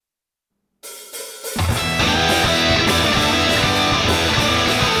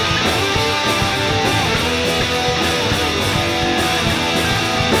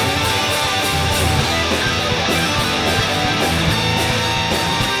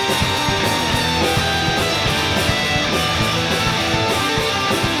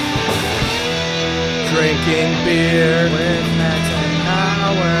Drinking beer with Max and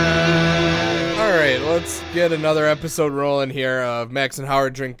Howard. Alright, let's get another episode rolling here of Max and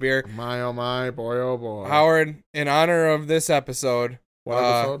Howard Drink Beer. My oh my, boy oh boy. Howard, in honor of this episode. What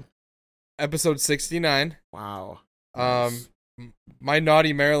episode? Episode 69. Wow. Nice. My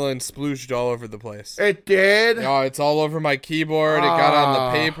naughty Maryland splooged all over the place. It did? Oh, it's all over my keyboard. It got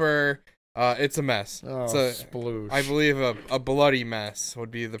on the paper. It's a mess. Oh, it's a sploosh. I believe a bloody mess would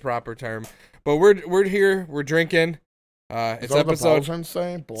be the proper term. But we're here. We're drinking. It's episode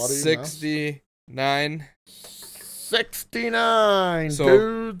bloody 69. 69, so,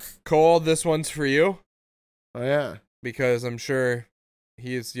 dudes. Cole, this one's for you. Oh, yeah. Because I'm sure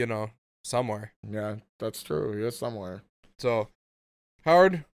he's, somewhere. Yeah, that's true. He is somewhere. So,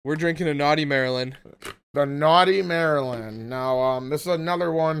 Howard, we're drinking a Naughty Maryland. The Naughty Maryland. Now, this is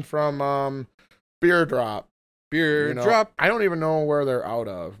another one from Beer Drop. Beer Drop. I don't even know where they're out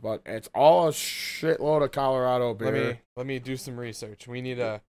of, but it's all a shitload of Colorado beer. Let me do some research. We need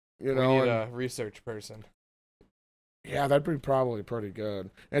a research person. Yeah, that'd be probably pretty good.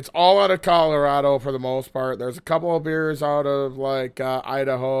 It's all out of Colorado for the most part. There's a couple of beers out of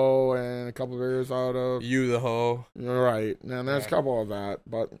Idaho and a couple of beers out of Idaho. Right, and there's a couple of that,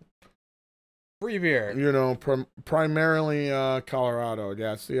 but free beer. Primarily Colorado.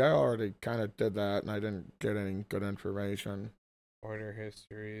 Yeah, see, I already kind of did that, and I didn't get any good information. Order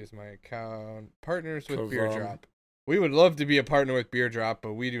history is my account. Partners with Beer Drop. We would love to be a partner with Beer Drop,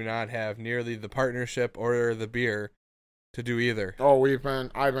 but we do not have nearly the partnership or the beer to do either. Oh,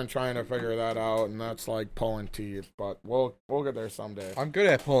 I've been trying to figure that out, and that's like pulling teeth, but we'll get there someday. I'm good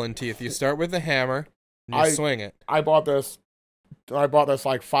at pulling teeth. You start with a hammer, and you swing it. I bought this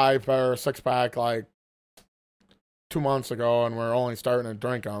like 5 or 6 pack like 2 months ago, and we're only starting to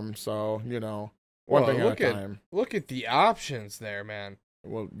drink them, so one thing at a time. Look at the options there, man.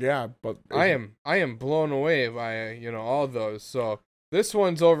 Well, yeah, but I am blown away by all of those. So this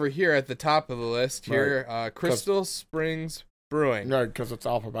one's over here at the top of the list here, right. Crystal Springs Brewing. No, because it's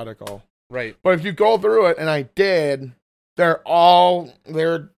alphabetical. Right. But if you go through it, and I did, they're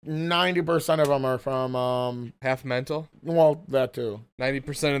 90% of them are from Half Mental. Well, that too.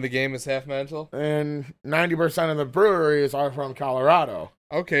 90% of the game is Half Mental, and 90% of the breweries are from Colorado.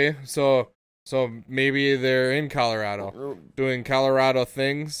 Okay, so maybe they're in Colorado, doing Colorado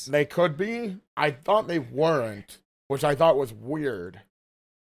things. They could be. I thought they weren't, which I thought was weird.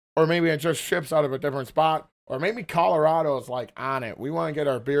 Or maybe it just ships out of a different spot. Or maybe Colorado's on it. We want to get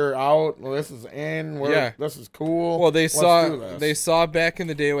our beer out. Well, this is in. This is cool. Well, they saw back in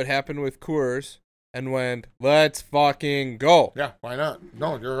the day what happened with Coors and went, let's fucking go. Yeah, why not?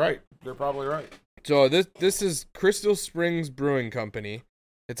 No, you're right. You're probably right. So this is Crystal Springs Brewing Company.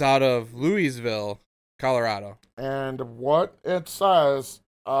 It's out of Louisville, Colorado. And what it says,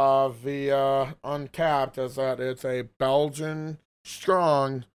 the Untapped, is that it's a Belgian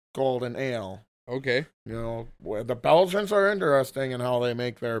strong golden ale. Okay. The Belgians are interesting in how they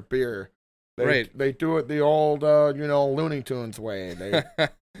make their beer. They do it the old, Looney Tunes way.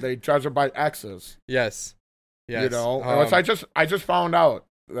 They judge it by X's. Yes. Which I just found out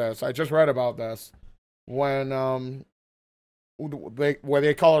this. I just read about this when where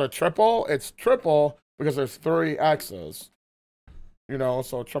they call it a triple, it's triple because there's 3 X's.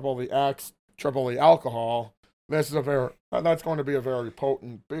 So triple the X, triple the alcohol. That's going to be a very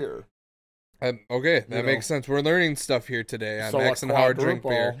potent beer. Okay, that makes sense. We're learning stuff here today on Max and Howard Drink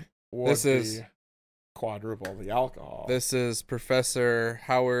Beer. This is quadruple the alcohol. This is Professor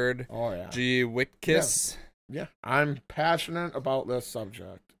Howard G. Whitkiss. Yeah, I'm passionate about this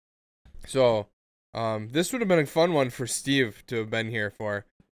subject. So, this would have been a fun one for Steve to have been here for,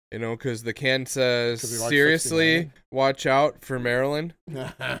 because the can says, seriously, watch out for Maryland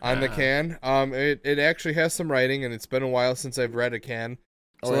on the can. It actually has some writing, and it's been a while since I've read a can.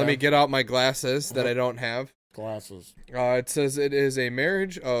 So let me get out my glasses that I don't have. Glasses. It says it is a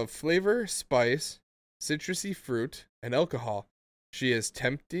marriage of flavor, spice, citrusy fruit, and alcohol. She is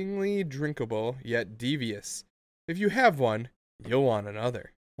temptingly drinkable, yet devious. If you have one, you'll want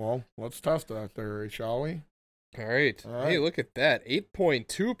another. Well, let's test that theory, shall we? All right. Hey, look at that.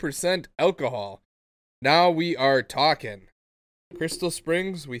 8.2% alcohol. Now we are talking. Crystal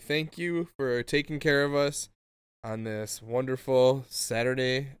Springs, we thank you for taking care of us on this wonderful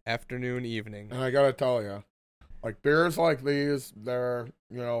Saturday afternoon evening. And I gotta tell you, beers like these, they're,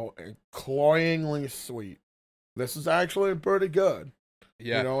 cloyingly sweet. This is actually pretty good.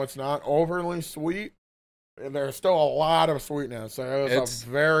 Yeah. It's not overly sweet. There's still a lot of sweetness. It's a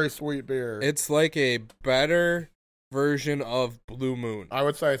very sweet beer. It's like a better version of Blue Moon. I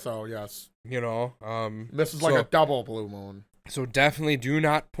would say so, yes. This is like a double Blue Moon. So definitely do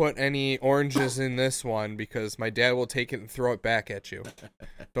not put any oranges in this one because my dad will take it and throw it back at you.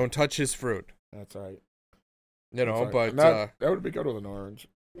 Don't touch his fruit. That's right. You know, right. but that would be good with an orange.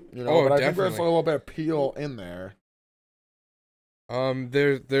 You know, but I think there's a little bit of peel in there.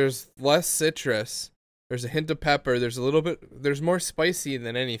 There's less citrus. There's a hint of pepper. There's more spicy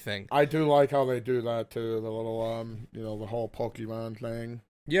than anything. I do like how they do that too. The little the whole Pokemon thing.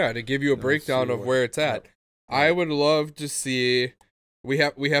 Yeah, to give you a breakdown of where it's at. Yeah. I would love to see. We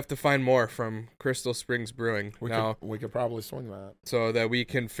have to find more from Crystal Springs Brewing we could probably swing that so that we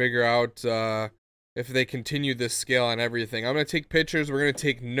can figure out if they continue this scale on everything. I'm gonna take pictures. We're gonna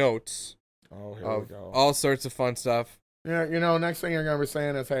take notes. Oh, here we go. All sorts of fun stuff. Yeah, next thing you're gonna be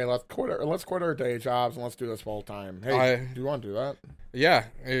saying is, "Hey, let's quit our day jobs and let's do this full time." Hey, do you want to do that? Yeah.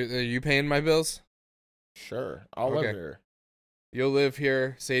 Are you paying my bills? Sure, I'll live here. You'll live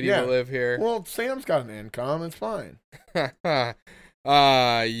here. Sadie will live here. Well, Sam's got an income. It's fine. Yeah.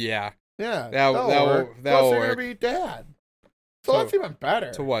 Yeah. That'll work. Plus, you're gonna be dad. So that's even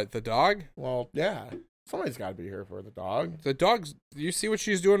better. To what? The dog? Well, yeah. Somebody's got to be here for the dog. The dog's... You see what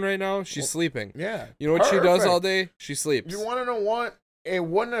she's doing right now? She's sleeping. Yeah. You know what she does all day? She sleeps. You want to know what? It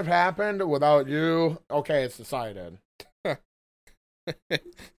wouldn't have happened without you. Okay, it's decided.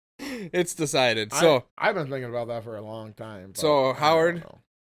 It's decided. So I've been thinking about that for a long time. So Howard.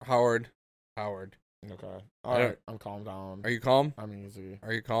 Okay. All right. I'm calm down. Are you calm? I'm easy.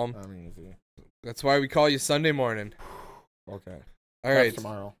 Are you calm? I'm easy. That's why we call you Sunday morning. Okay. All right.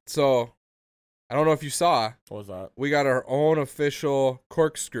 Tomorrow. So I don't know if you saw. What was that? We got our own official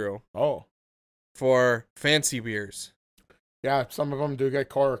corkscrew. Oh. For fancy beers. Yeah, some of them do get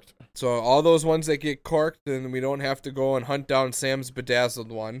corked. So all those ones that get corked, then we don't have to go and hunt down Sam's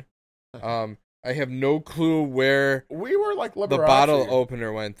bedazzled one. I have no clue where we were like Liberace. The bottle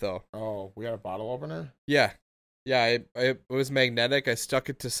opener went though. Oh, we had a bottle opener? Yeah. It was magnetic. I stuck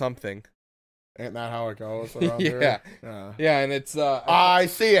it to something. Ain't that how it goes around here? Yeah, and it's I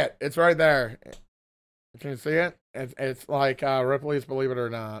see it. It's right there. Can you see it? It's like Ripley's Believe It or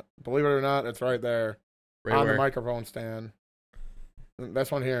Not. Believe it or not, it's right there. Right on where? The microphone stand.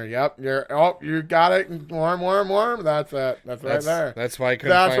 This one here. Yep. You got it. Warm. That's it. That's right there. That's why I couldn't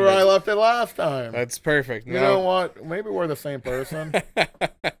That's find where it. I left it last time. That's perfect. You know what? Maybe we're the same person.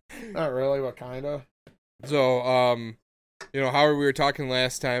 Not really, but kind of. So, Howard, we were talking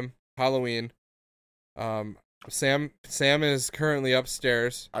last time, Halloween. Sam is currently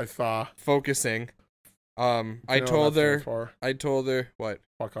upstairs. I saw. Focusing. I told her what?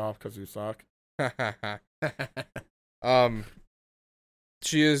 Fuck off, 'cause you suck.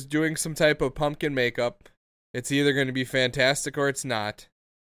 She is doing some type of pumpkin makeup. It's either going to be fantastic or it's not.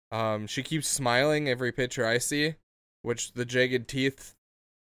 She keeps smiling every picture I see, which the jagged teeth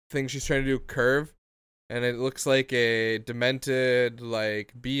thing she's trying to do curve, and it looks like a demented,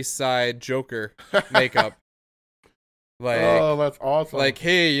 like, B-side Joker makeup. Like, oh, that's awesome. Like,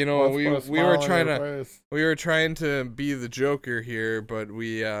 hey, we were trying to be the Joker here, but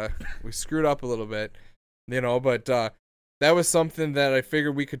we screwed up a little bit, but that was something that I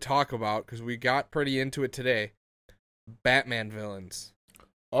figured we could talk about because we got pretty into it today. Batman villains.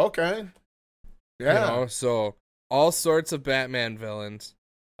 Okay. Yeah. So all sorts of Batman villains.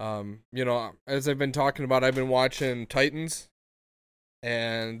 As I've been talking about, I've been watching Titans,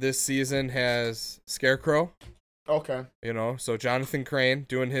 and this season has Scarecrow. Okay. So Jonathan Crane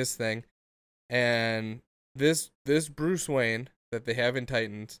doing his thing, and this Bruce Wayne that they have in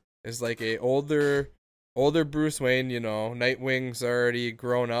Titans is like a older Bruce Wayne. Nightwing's already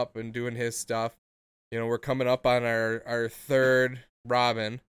grown up and doing his stuff. We're coming up on our third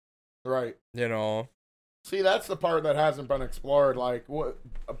Robin. Right. See, that's the part that hasn't been explored. Like, what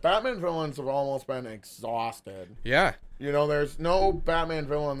Batman villains have almost been exhausted. Yeah. There's no Batman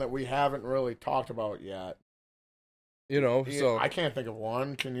villain that we haven't really talked about yet. So I can't think of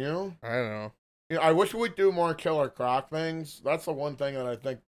one. Can you? I don't know. I wish we'd do more Killer Croc things. That's the one thing that I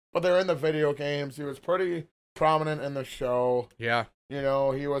think. But they're in the video games. He was pretty prominent in the show. Yeah.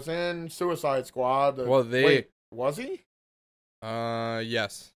 He was in Suicide Squad. Wait, was he?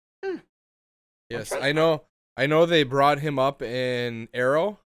 Yes. Yes, I know they brought him up in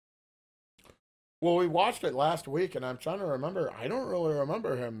Arrow. Well, we watched it last week, and I'm trying to remember. I don't really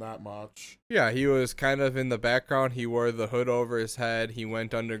remember him that much. Yeah, he was kind of in the background. He wore the hood over his head. He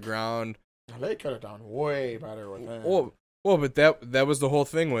went underground. They could have done way better with him. Well, but that was the whole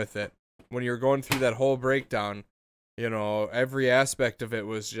thing with it. When you were going through that whole breakdown, every aspect of it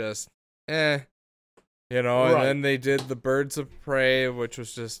was just, Right. And then they did the Birds of Prey, which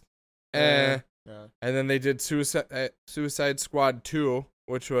was just, Yeah. And then they did Suicide Squad 2,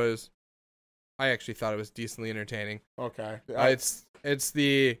 which was, actually thought it was decently entertaining. Okay. It's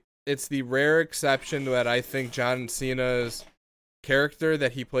the rare exception that I think John Cena's character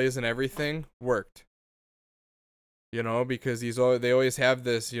that he plays in everything worked. You know, because they always have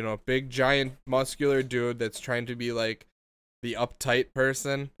this, you know, big giant muscular dude that's trying to be like the uptight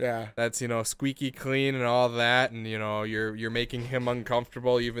person. Yeah. That's, you know, squeaky clean and all that, and you know, you're making him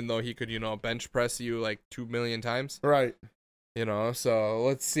uncomfortable even though he could, you know, bench press you like 2 million times. Right. You know, so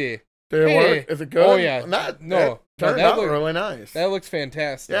let's see. Did it work? Is it good? Oh yeah. That Turned out really nice. That looks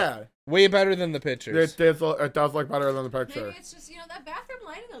fantastic. Yeah. Way better than the pictures. It does look better than the picture. Maybe it's just, you know, that bathroom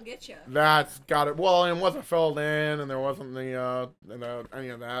lighting will get you. That's got it. Well, and it wasn't filled in, and there wasn't any of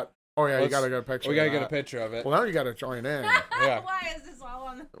that. Oh yeah, you gotta get a picture. We gotta get a picture of it. Well, now you gotta join in. Yeah. Why is this all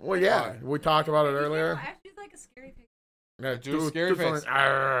on the... Well, yeah, we talked about it earlier. Actually, like a scary picture. Yeah, do a scary face.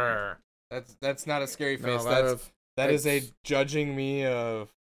 That's not a scary face. No, that is a judging me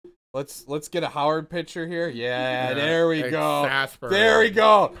of. Let's get a Howard picture here. Yeah, there we go. There we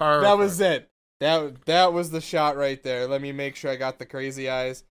go. Perfect. That was it. That was the shot right there. Let me make sure I got the crazy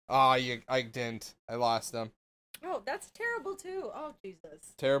eyes. I didn't. I lost them. Oh, that's terrible too. Oh,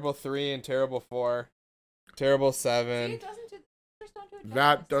 Jesus. Terrible 3 and terrible 4. Terrible 7. See, it don't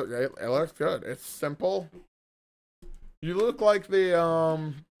do it. It looks good. It's simple. You look like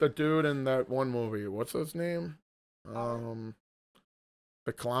the dude in that one movie. What's his name?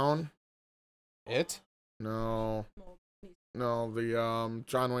 The clown? It? No, the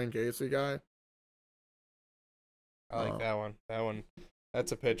John Wayne Gacy guy. I like that one. That one.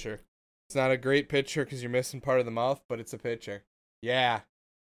 That's a picture. It's not a great picture because you're missing part of the mouth, but it's a picture. Yeah.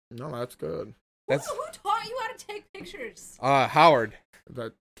 No, that's good. Who taught you how to take pictures? Howard.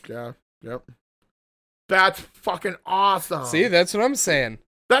 Yep. That's fucking awesome. See, that's what I'm saying.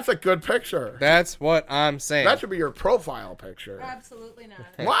 That's a good picture. That's what I'm saying. That should be your profile picture. Absolutely not.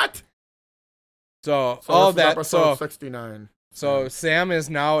 What? So all that. Episode 69. So Sam is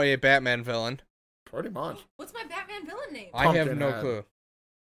now a Batman villain. Pretty much. What's my Batman villain name? I have no clue.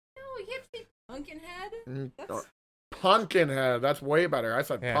 No, you have to be Pumpkinhead. Pumpkinhead. That's way better. I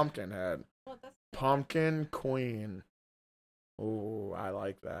said Yeah. Pumpkinhead. Well, that's Pumpkin Queen. Ooh, I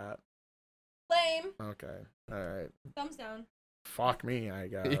like that. lame. Okay. All right. Thumbs down. Fuck me, I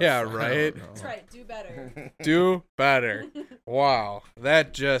guess. Yeah, right? That's right. Do better. Do better. Wow,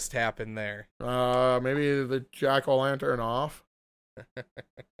 that just happened there. Maybe the jack-o'-lantern off.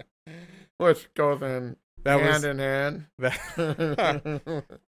 Which goes in hand in hand.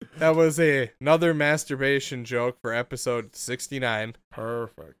 That was another masturbation joke for episode 69.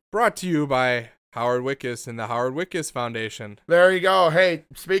 Perfect. Brought to you by Howard Wickes and the Howard Wickes Foundation. There you go. Hey,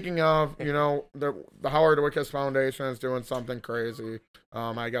 speaking of, the Howard Wickes Foundation is doing something crazy.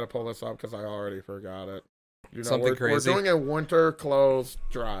 I got to pull this up because I already forgot it. Something crazy? We're doing a winter clothes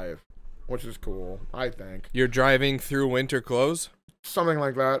drive, which is cool, I think. You're driving through winter clothes? Something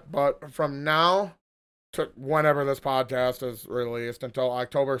like that. But from now to whenever this podcast is released until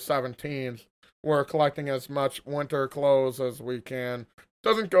October 17th, we're collecting as much winter clothes as we can.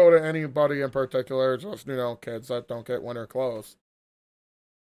 Doesn't go to anybody in particular, just, kids that don't get winter clothes.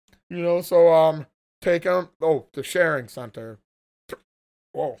 So, take them. Oh, the sharing center.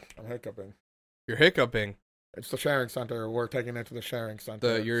 Whoa, I'm hiccuping. You're hiccuping. It's the sharing center. We're taking it to the sharing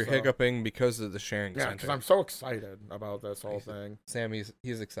center. You're hiccuping because of the sharing center. Yeah, because I'm so excited about this whole thing. Sam,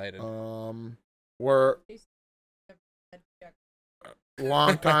 he's excited. We're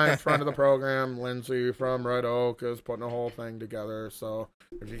longtime friend of the program, Lindsay from Red Oak, is putting the whole thing together. So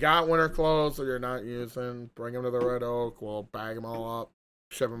if you got winter clothes that you're not using, bring them to the Red Oak. We'll bag them all up,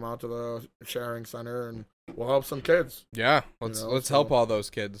 ship them out to the sharing center, and we'll help some kids. Yeah, let's help all those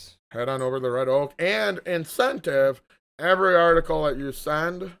kids. Head on over to the Red Oak. And incentive, every article that you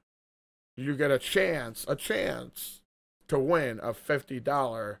send, you get a chance to win a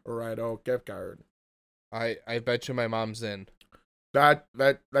 $50 Red Oak gift card. I bet you my mom's in. That's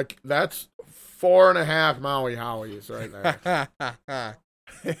 4.5 Maui Howies right there.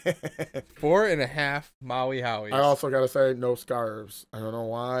 4.5 Maui Howies. I also gotta say no scarves. I don't know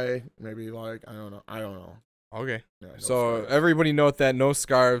why. Maybe I don't know. Okay. Yeah, so everybody note that no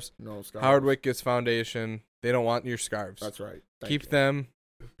scarves. No scarves. Howard Wickes Foundation. They don't want your scarves. That's right. Keep them.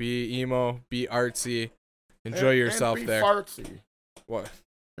 Be emo. Be artsy. Enjoy yourself and be there. Fartsy. What?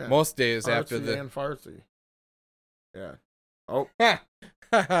 Yeah. Most days Artsy after the and fartsy. Yeah. Oh.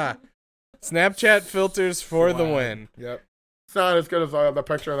 Snapchat filters for the win. Yep. It's not as good as the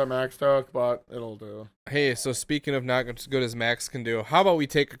picture that Max took, but it'll do. Hey, so speaking of not as good as Max can do, how about we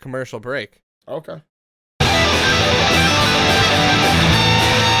take a commercial break? Okay.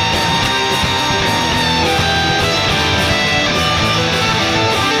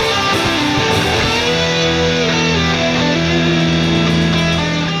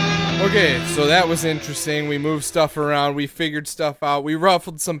 so that was interesting. We moved stuff around. We figured stuff out. We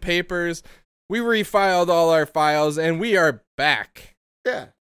ruffled some papers. We refiled all our files, and we are back. Yeah,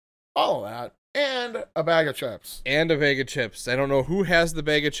 all of that. And a bag of chips. And a bag of chips. I don't know who has the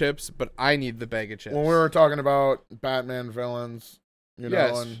bag of chips, but I need the bag of chips. When we were talking about Batman villains, you know,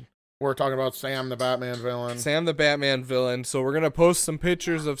 Yes. and we were talking about Sam the Batman villain. Sam the Batman villain. So we're going to post some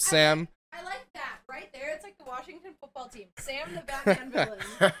pictures of Sam. I like that right there. It's like the Washington football team. Sam the Batman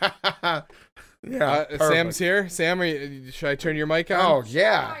villain. Yeah, Sam's here. Sam, should I turn your mic on? Oh,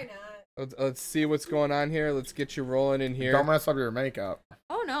 yeah. Why not? Let's see what's going on here. Let's get you rolling in here. Don't mess up your makeup.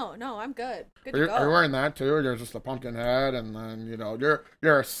 Oh no, I'm good. Good Are to you, go. are you wearing that too? You're just a pumpkin head, and then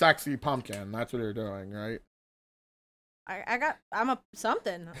you're a sexy pumpkin. That's what you're doing, right? I'm a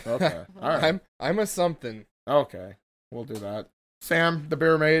something. Okay, all right. I'm a something. Okay, we'll do that. Sam, the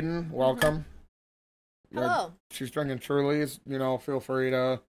beer maiden, welcome. Hello. She's drinking Trulies. Feel free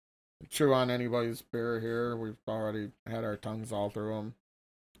to chew on anybody's beer here. We've already had our tongues all through them.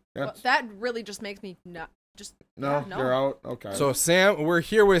 Well, that really just makes me not just. No, yeah, no. you're out. Okay. So Sam, we're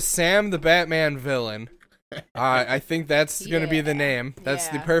here with Sam the Batman villain. I think that's gonna be the name. That's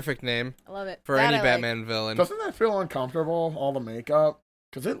the Yeah. perfect name I love it. for That any I like. Batman villain. Doesn't that feel uncomfortable? All the makeup,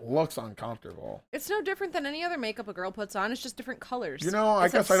 because it looks uncomfortable. It's no different than any other makeup a girl puts on. It's just different colors. I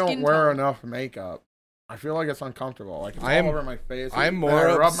It's a guess I don't skin wear tone. enough makeup. I feel like it's uncomfortable. Like it's I'm- all over my face. I'm When more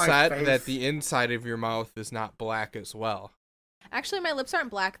I rub my upset face- that the inside of your mouth is not black as well. Actually, my lips aren't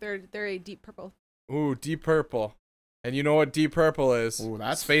black. They're a deep purple. Ooh, deep purple. And you know what deep purple is? Ooh,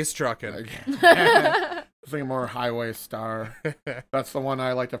 that's Space trucking. I think more Highway Star. That's the one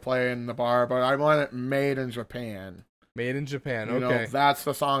I like to play in the bar, but I want it made in Japan. Made in Japan. You know, Okay. that's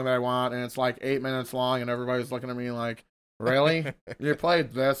the song that I want, and it's like 8 minutes long, and everybody's looking at me like, "Really? You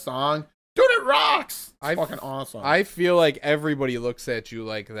played this song? Dude, it rocks! It's fucking awesome." I feel like everybody looks at you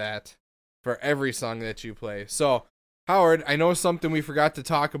like that for every song that you play. So, Howard, I know something we forgot to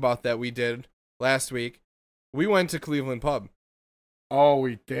talk about that we did last week. We went to Cleveland Pub. Oh,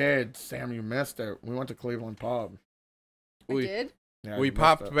 we did. Sam, you missed it. We went to Cleveland Pub. I We- did. Yeah, We you missed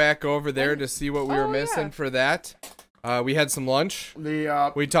popped it. back over there to see what we were Oh, missing yeah. for that. We had some lunch.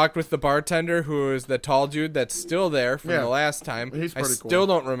 The We talked with the bartender, who is the tall dude that's still there from Yeah. the last time. He's I pretty still cool.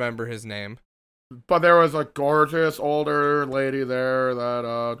 don't remember his name. But there was a gorgeous older lady there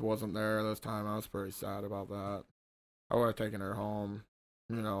that wasn't there this time. I was pretty sad about that. I would have taken her home,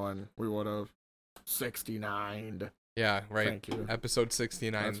 and we would have 69'd. Yeah, right. Thank you. Episode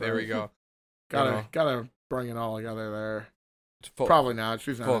 69. That's There we right. go. Gotta bring it all together there. Full- Probably not.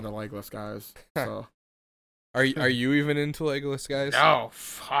 She's not full- into legless guys. So. Are you even into legless guys? Oh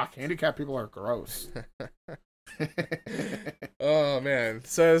fuck! Handicapped people are gross. Oh man,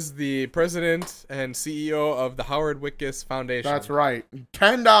 says the president and CEO of the Howard Wickus Foundation. That's right.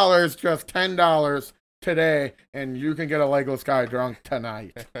 $10, just $10 today, and you can get a legless guy drunk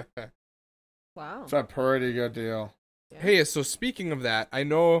tonight. Wow. It's a pretty good deal. Hey, so speaking of that, I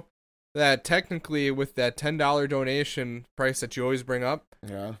know that technically with that $10 donation price that you always bring up,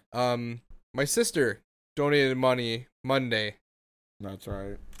 Yeah, my sister donated money Monday that's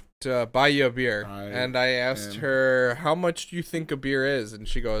right. to buy you a beer. I And I asked am- her, how much do you think a beer is? And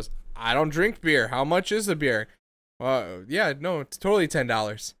she goes, I don't drink beer. How much is a beer? Well, yeah, no, it's totally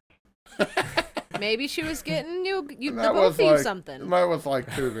 $10. Maybe she was getting you the That both was of you like- something. That was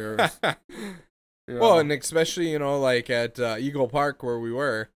like 2 beers. you Well, know. and especially, like at Eagle Park where we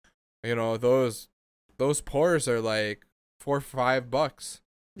were, those pours are like $4 or $5,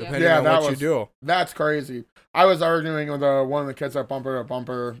 Yeah. depending Yeah, on that what was- you do. That's crazy. I was arguing with one of the kids at Bumper to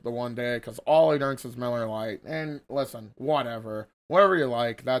Bumper the one day because all he drinks is Miller Lite. And listen, whatever you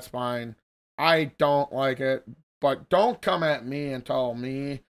like, that's fine. I don't like it, but don't come at me and tell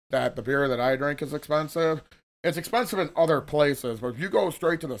me that the beer that I drink is expensive. It's expensive in other places, but if you go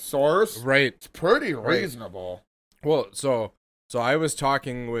straight to the source, Right. it's pretty Right. reasonable. Well, so I was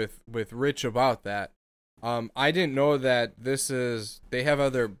talking with Rich about that. I didn't know that they have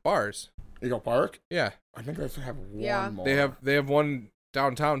other bars. Eagle Park, Yeah, I think they have one Yeah. more. they have one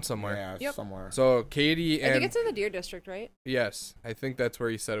downtown somewhere. Yeah, Yep. somewhere. So Katie I think and it's in the Deer District, right? yes, I think that's where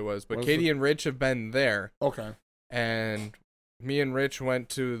he said it was. But What is Katie it? and Rich have been there, Okay, and me and Rich went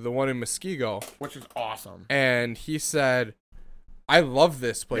to the one in Muskego, which is awesome. and he said, "I love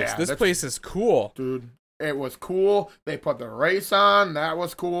this place. Yeah, this that's- place is cool." Dude, it was cool. They put the race on. That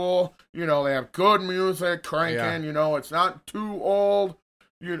was cool. They have good music cranking. It's not too old.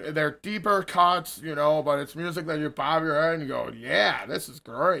 They're deeper cuts, but it's music that you bob your head and you go, yeah, this is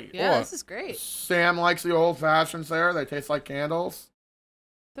great. Yeah, Cool. this is great. Sam likes the old fashions there. They taste like candles.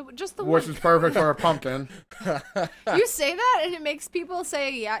 Just the which one. is perfect for a pumpkin. You say that, and it makes people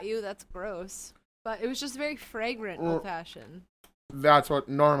say, "Yeah, that's gross." But it was just very fragrant, old-fashioned. That's what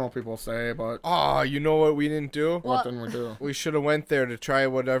normal people say, but Oh, you know what we didn't do? what didn't we do? We should have went there to try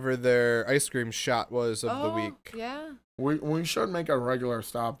whatever their ice cream shot was of the week. Yeah. We should make a regular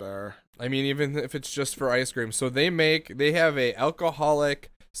stop there. I mean, even if it's just for ice cream. So they have a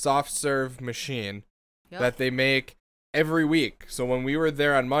alcoholic soft serve machine that they make every week. So when we were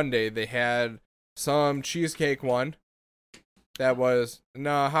there on Monday, they had some cheesecake one. That was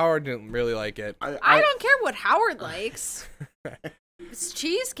Howard didn't really like it. I don't care what Howard likes. It's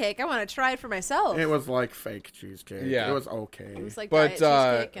cheesecake. I want to try it for myself. It was like fake cheesecake. Yeah. It was okay. It was like But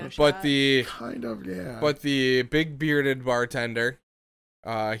diet cheesecake and a shot. Kind of, yeah. But the big bearded bartender,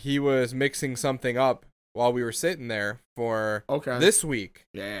 he was mixing something up while we were sitting there for this week.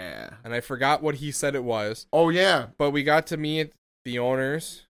 Yeah. And I forgot what he said it was. Oh, yeah. But we got to meet the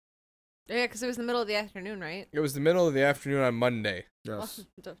owners. Yeah, because it was the middle of the afternoon, right? It was the middle of the afternoon on Monday. Yes.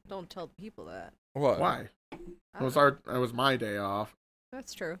 Well, don't tell the people that. What? Why? It was my day off.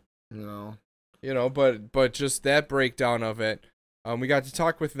 That's true. You know, but just that breakdown of it. We got to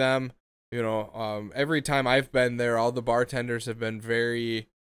talk with them. You know, every time I've been there, all the bartenders have been very,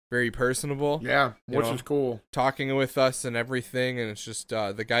 very personable. Yeah, which is cool. Talking with us and everything, and it's just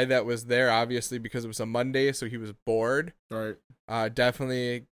the guy that was there, obviously because it was a Monday, so he was bored. Right.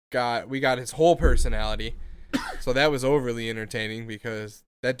 Definitely we got his whole personality, so that was overly entertaining because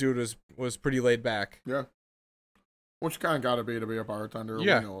that dude was pretty laid back. Yeah. Which kind of got to be a bartender.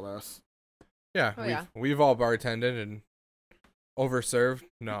 Yeah. We know this. Yeah, we've all bartended and overserved.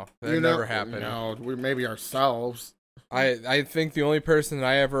 No, that never happened. No, we maybe ourselves. I think the only person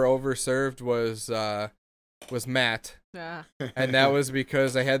I ever overserved was Matt. Yeah. And that was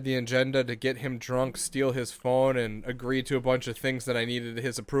because I had the agenda to get him drunk, steal his phone, and agree to a bunch of things that I needed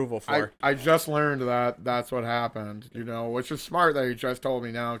his approval for. I just learned that's what happened, which is smart that you just told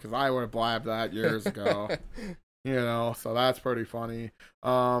me now because I would have blabbed that years ago. So that's pretty funny.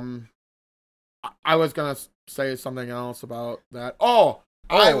 I was going to say something else about that.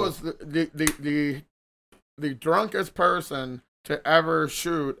 I was the drunkest person to ever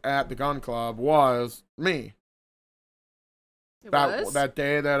shoot at the gun club was me. That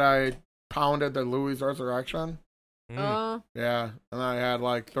day that I pounded the Louis Resurrection. Yeah, and I had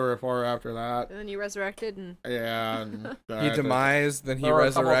like 3 or 4 after that. And then you resurrected and yeah, and he demised, then he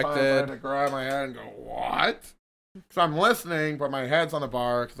resurrected. I had to grab my head and go, what? Because I'm listening, but my head's on the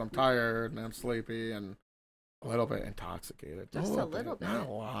bar because I'm tired and I'm sleepy and a little bit intoxicated. Just a little bit. Not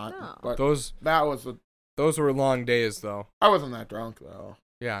a lot. No. But those were long days, though. I wasn't that drunk, though.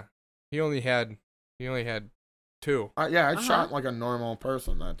 Yeah. He only had 2. I shot like a normal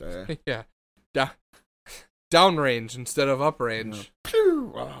person that day. Yeah. Downrange instead of uprange. Yeah.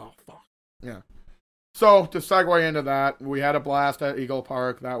 Pew! Oh, fuck. Yeah. So, to segue into that, we had a blast at Eagle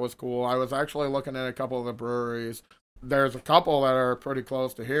Park. That was cool. I was actually looking at a couple of the breweries. There's a couple that are pretty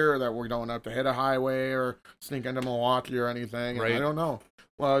close to here that we don't have to hit a highway or sneak into Milwaukee or anything. Right. I don't know.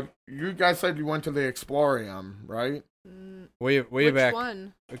 Well, you guys said you went to the Explorium, right? Way Which back.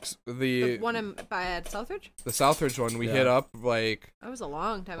 One? The one at Southridge? The Southridge one we hit up like... That was a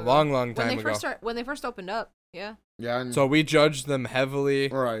long time ago. Long time ago. When they first opened up, yeah. Yeah. So we judged them heavily.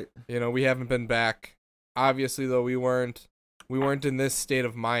 Right. We haven't been back. Obviously, though, we weren't in this state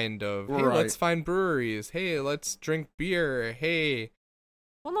of mind of, hey, let's find breweries. Hey, let's drink beer. Hey.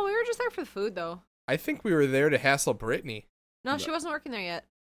 Well, no, we were just there for the food, though. I think we were there to hassle Brittany. No, she wasn't working there yet.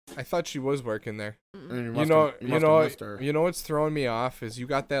 I thought she was working there. You know what's throwing me off is you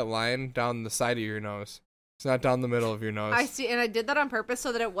got that line down the side of your nose. It's not down the middle of your nose. I see, and I did that on purpose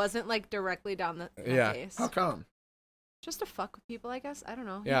so that it wasn't like directly down the face. How come? Just to fuck with people, I guess. I don't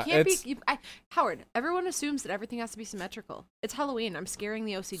know. Yeah, you can't Howard, everyone assumes that everything has to be symmetrical. It's Halloween. I'm scaring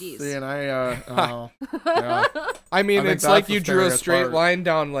the OCDs. See, and yeah. I mean, it's like you drew a straight line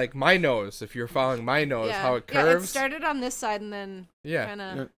down like my nose. If you're following my nose, how it curves. Yeah, it started on this side and then kind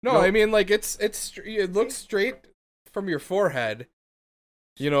of. No, I mean, like it looks straight from your forehead,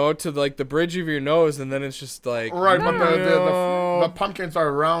 to like the bridge of your nose, and then it's just like right. But the pumpkins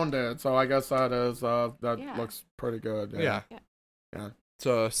are rounded, so I guess that is looks pretty good. Yeah.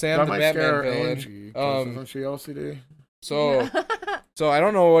 So Sam, the Batman villain, Angie, isn't she OCD? So I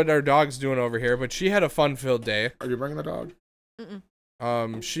don't know what our dog's doing over here, but she had a fun-filled day. Are you bringing the dog?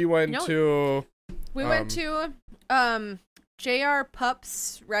 Mm-mm. She went to. We went to JR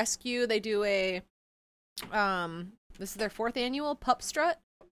Pups Rescue. They do a this is their 4th annual Pup Strut.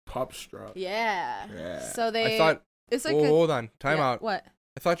 Pup Strut. Yeah. So I thought. It's like hold on. Time out. What?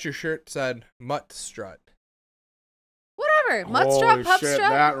 I thought your shirt said Mutt Strut. Whatever. Whatever. Mutt Holy strut, pup shit,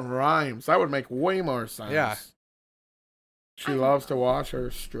 strut. that rhymes. That would make way more sense. Yeah. She loves to watch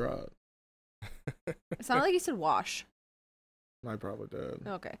her strut. It sounded like you said wash. I probably did.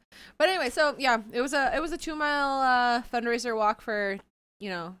 Okay. But anyway, so yeah, it was a 2-mile fundraiser walk for,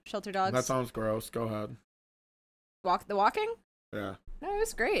 shelter dogs. That sounds gross. Go ahead. Walking? Yeah. No, it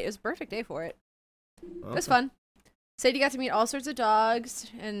was great. It was a perfect day for it. Okay. It was fun. Sadie got to meet all sorts of dogs,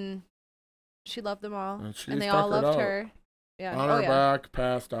 and she loved them all. And they all loved her. Yeah. On her back,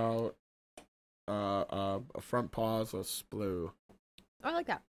 passed out. Front paws was splue. Oh, I like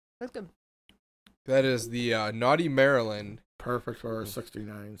that. That's good. That is the Naughty Maryland. Perfect for her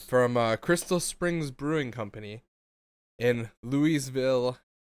 69s. From Crystal Springs Brewing Company in Louisville,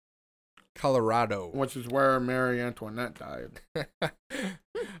 Colorado. Which is where Marie Antoinette died.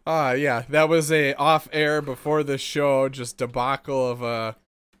 Yeah, that was a off-air before the show, just debacle of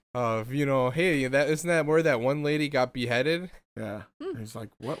hey, isn't that where that one lady got beheaded? Yeah. He's like,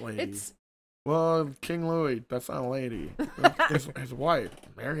 what lady? It's Well, King Louis, that's not a lady. his wife,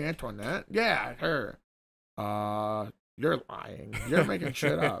 Marie Antoinette? Yeah, her. You're lying. You're making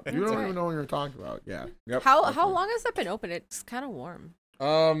shit up. You don't even know what you're talking about. Yeah. Yep. How long has that been open? It's kind of warm.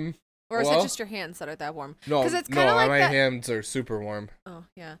 Or is it just your hands that are that warm? No, it's kinda like my that... hands are super warm. Oh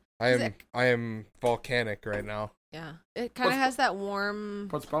yeah. I am volcanic right now. Yeah, it kind of has that warm,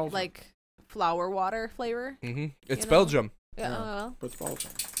 What's Belgium? like flower water flavor. Mm-hmm. It's Belgium. Yeah. What's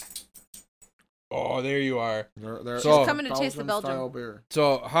Belgium? Oh, there you are. She's coming to taste the Belgium. Beer.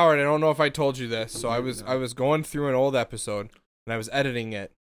 So Howard, I don't know if I told you this. So I was going through an old episode and I was editing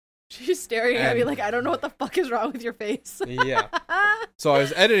it. She's staring at me like, I don't know what the fuck is wrong with your face. Yeah. So I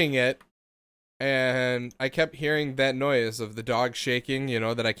was editing it, and I kept hearing that noise of the dog shaking,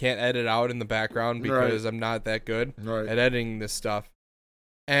 that I can't edit out in the background because I'm not that good at editing this stuff.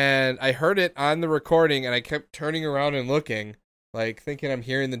 And I heard it on the recording, and I kept turning around and looking, like thinking I'm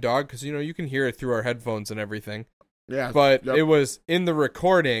hearing the dog, because, you can hear it through our headphones and everything. Yeah. But it was in the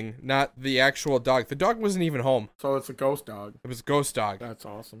recording, not the actual dog. The dog wasn't even home. So it's a ghost dog. It was a ghost dog. That's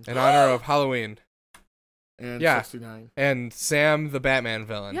awesome. In honor of Halloween. And 69. And Sam the Batman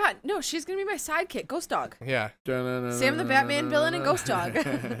villain. Yeah, no, she's going to be my sidekick, Ghost Dog. Yeah. Sam the Batman villain and Ghost Dog.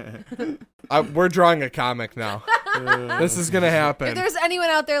 We're drawing a comic now. This is going to happen. If there's anyone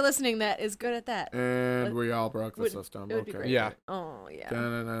out there listening that is good at that. And we all broke the system. It would be great. Yeah. Oh, yeah.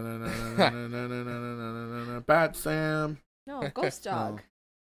 Bat Sam. No, Ghost Dog.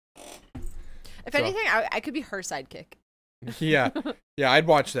 If anything, I could be her sidekick. Yeah. Yeah, I'd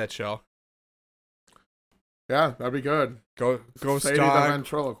watch that show. Yeah, that'd be good. Ghost Sadie Dog. the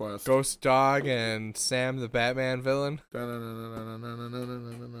ventriloquist. Ghost Dog and Sam the Batman villain. What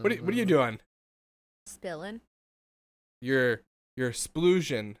are you doing? Spilling. You're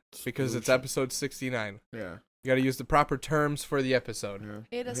splusion because it's episode 69. Yeah. You got to use the proper terms for the episode.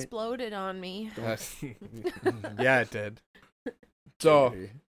 Yeah. It exploded on me. Yeah, it did. So,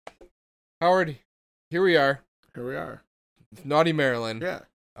 Howard, here we are. Here we are. Naughty Maryland. Yeah.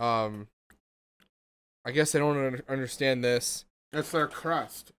 I guess I don't understand this. It's their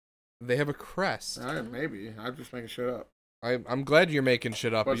crest. They have a crest. Maybe. I'm just making shit up. I'm glad you're making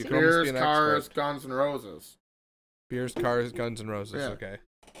shit up. But You can almost beers, be an cars, expert. Guns N' Roses. Beers, cars, Guns N' Roses. Yeah. Okay.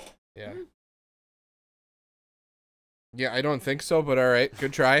 Yeah. Yeah, I don't think so, but all right.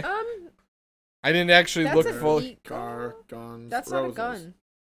 Good try. I didn't actually That's look a full. Car, guns, That's roses. not a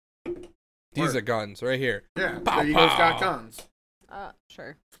gun. These are guns right here. Yeah, Pow, the Eagles got pow. guns.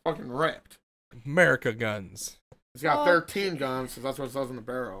 Sure. It's fucking ripped. America guns. He's got 13 guns, because that's what it says in the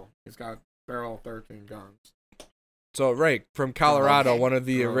barrel. He's got barrel 13 guns. So, right, from Colorado, Okay. one of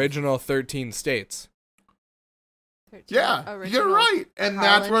the Gross. original 13 states. 13 Yeah, original you're right. And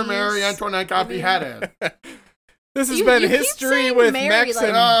that's where colonies. Marie Antoinette got I mean- beheaded. This has You been keep history saying with Mary Max like-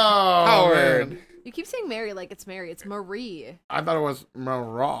 and Oh, Howard. man. You keep saying Mary like it's Mary. It's Marie. I thought it was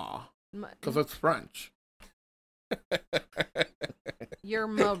Marat, because it's French. You're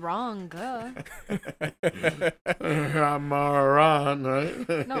wrong. I'm Marat, right?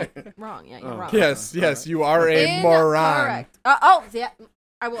 No, wrong. Yeah, you're Oh. wrong. Yes, you are a moron. Incorrect. Yeah.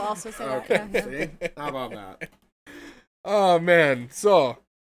 I will also say that. Okay, Yeah. see? How about that? Oh, man. So,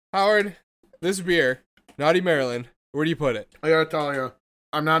 Howard, this beer, Naughty Maryland, where do you put it? I gotta tell you,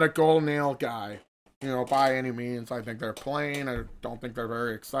 I'm not a golden ale guy, by any means. I think they're plain. I don't think they're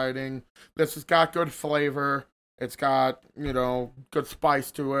very exciting. This has got good flavor. It's got, good spice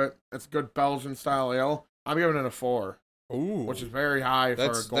to it. It's good Belgian style ale. I'm giving it a 4, Ooh. which is very high for a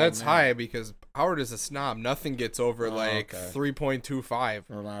golden ale. That's high because Howard is a snob. Nothing gets over 3.25.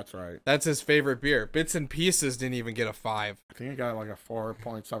 Well, that's right. That's his favorite beer. Bits and Pieces didn't even get a 5. I think he got like a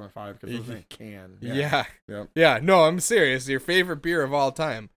 4.75 because it was in a can. Yeah. Yep. Yeah. No, I'm serious. Your favorite beer of all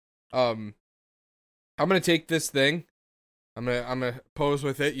time. I'm gonna take this thing. I'm gonna pose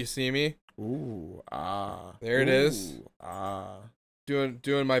with it. You see me? Ooh, There it is.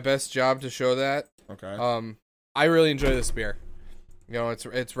 Doing my best job to show that. Okay. I really enjoy this beer. You know,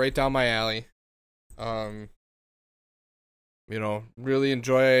 it's right down my alley. You know, really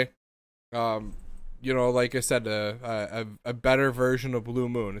enjoy. You know, like I said, a better version of Blue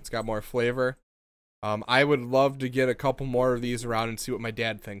Moon. It's got more flavor. I would love to get a couple more of these around and see what my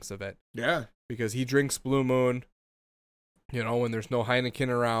dad thinks of it. Yeah. Because he drinks Blue Moon. You know, when there's no Heineken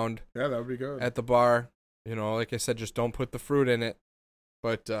around. Yeah, that would be good. At the bar. You know, like I said, just don't put the fruit in it.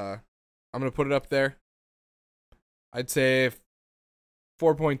 But I'm going to put it up there. I'd say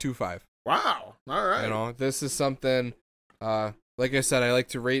 4.25. Wow. All right. You know, this is something, like I said, I like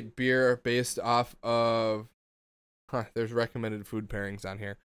to rate beer based off of, there's recommended food pairings on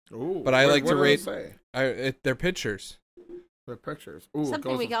here. Ooh. But I like to rate, they're pictures. They're pictures. Ooh,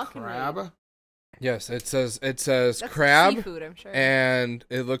 something we all can crab. Yes, it says that's crab, seafood, I'm sure. And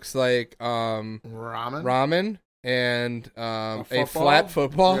it looks like ramen and a flat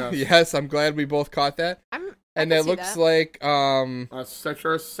football. Yes, I'm glad we both caught that. And it looks like a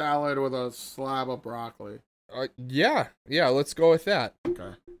citrus salad with a slab of broccoli. Yeah, let's go with that.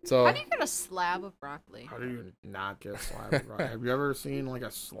 Okay. So how do you get a slab of broccoli? How do you not get a slab of broccoli? Have you ever seen like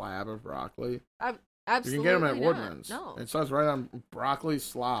a slab of broccoli? Absolutely. You can get them at Woodman's. No. It says right on broccoli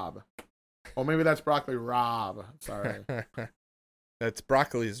slob. Oh, maybe that's broccoli Rob. Sorry. That's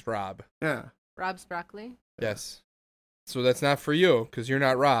broccoli's Rob. Yeah. Rob's broccoli? Yes. So that's not for you, because you're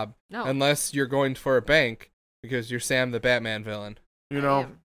not Rob. No. Unless you're going for a bank, because you're Sam the Batman villain. You know,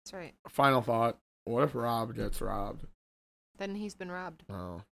 that's right. Final thought. What if Rob gets robbed? Then he's been robbed.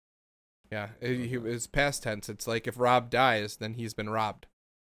 Oh. Yeah, it's past tense. It's like if Rob dies, then he's been robbed.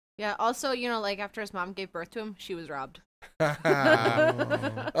 Yeah, also, you know, like after his mom gave birth to him, she was robbed. Oh,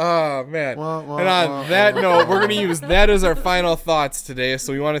 man. And on that note, we're going to use that as our final thoughts today.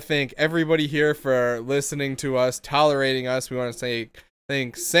 So we want to thank everybody here for listening to us, tolerating us. We want to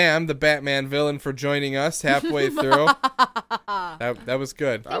thank Sam, the Batman villain, for joining us halfway through. That was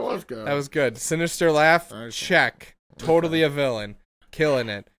good. That was good. That was good. Sinister laugh, check. Totally a villain. Killing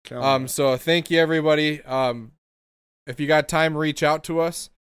it. So thank you, everybody. If you got time, reach out to us.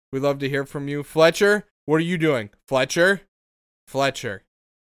 We'd love to hear from you. Fletcher, what are you doing? Fletcher.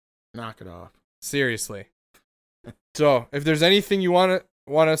 Knock it off. Seriously. So, if there's anything you want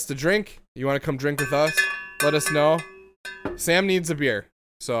us to drink, you want to come drink with us, let us know. Sam needs a beer.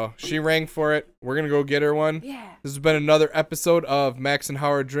 So, she rang for it. We're going to go get her one. Yeah. This has been another episode of Max and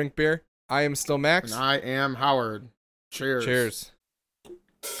Howard Drink Beer. I am still Max. And I am Howard. Cheers. Cheers.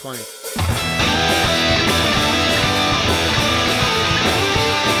 Clink.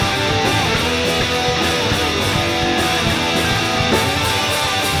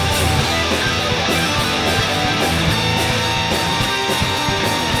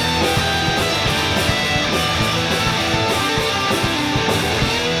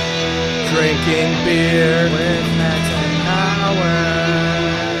 Drinking beer with Max and Howard.